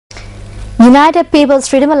United People's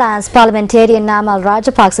Freedom Alliance parliamentarian Namal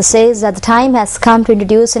Rajapaksa says that the time has come to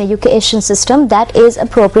introduce an education system that is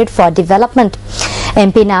appropriate for development.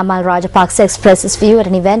 MP Namal Rajapaksa expressed his view at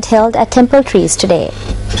an event held at Temple Trees today.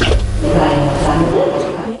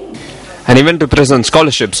 An event to present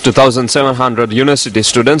scholarships to 1,700 university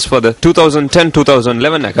students for the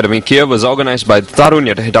 2010-2011 academic year was organized by the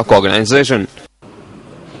Tarunya Hitak organization.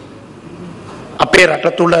 අපේ රට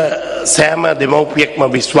තුල සෑම දෙමව්පියෙක්ම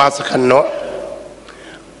විශ්වාස කරනවා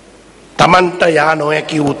තමන්ට යා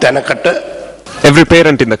නොහැකි වූ තැනකට. Every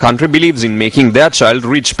parent in the country believes in making their child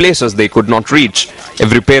reach places they could not reach.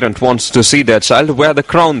 Every parent wants to see their child wear the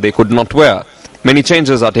crown they could not wear. Many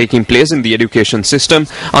changes are taking place in the education system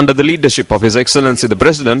under the leadership of His Excellency the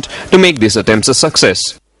President to make these attempts a success.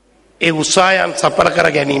 ඒ උත්සාහයන් සඵල කර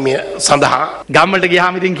ගැනීම සඳහා ගම්වලට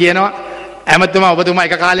ගියාම ඉතින් කියනවා ඇමතුමා ඔබතුමා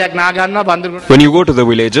එක කාලයක් නා ගන්නවා බඳුරු. When you go to the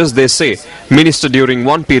villages, they say, Minister, during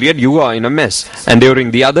one period you are in a mess, and during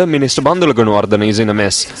the other, Minister Bandulaganwardana is in a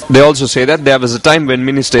mess. They also say that there was a time when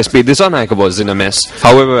Minister SP Disanayaka was in a mess.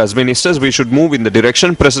 However, as ministers, we should move in the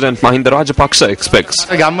direction President Mahinda Rajapaksa expects.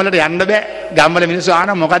 ගම්වලට යන්න බෑ. ගම්වල මිනිස්සු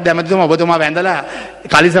ආනවා මොකක්ද ඇමතුමා ඔබතුමා වැඳලා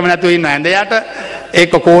කලිසම නැතුව ඉන්නවා. ඇඳයට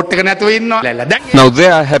ඒක coat එක නැතුව ඉන්නවා. Now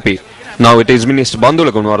they are happy. Now it is Minister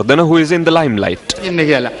Bandulaganwardana who is in the limelight. ඉන්නේ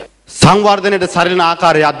කියලා. සංවර්ධනයට සරිලන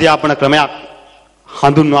ආකාරයේ අධ්‍යාපන ක්‍රමයක්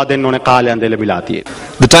හඳුන්වා දෙන්න ඕන කාලයක් ලැබිලා තියෙනවා.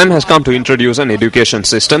 The time has come to introduce an education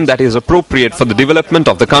system that is appropriate for the development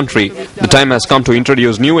of the country. The time has come to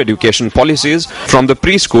introduce new education policies from the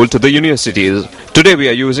preschool to the universities. Today we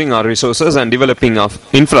are using our resources and developing our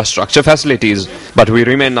infrastructure facilities. But we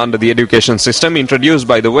remain under the education system introduced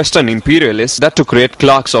by the Western imperialists that to create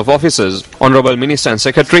clerks of officers. Honorable Minister and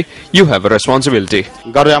Secretary, you have a responsibility.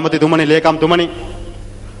 ගරු ඇමතිතුමනි ලේකම්තුමනි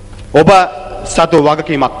ඔබ සතු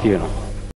වගකීමක් තියෙනවා.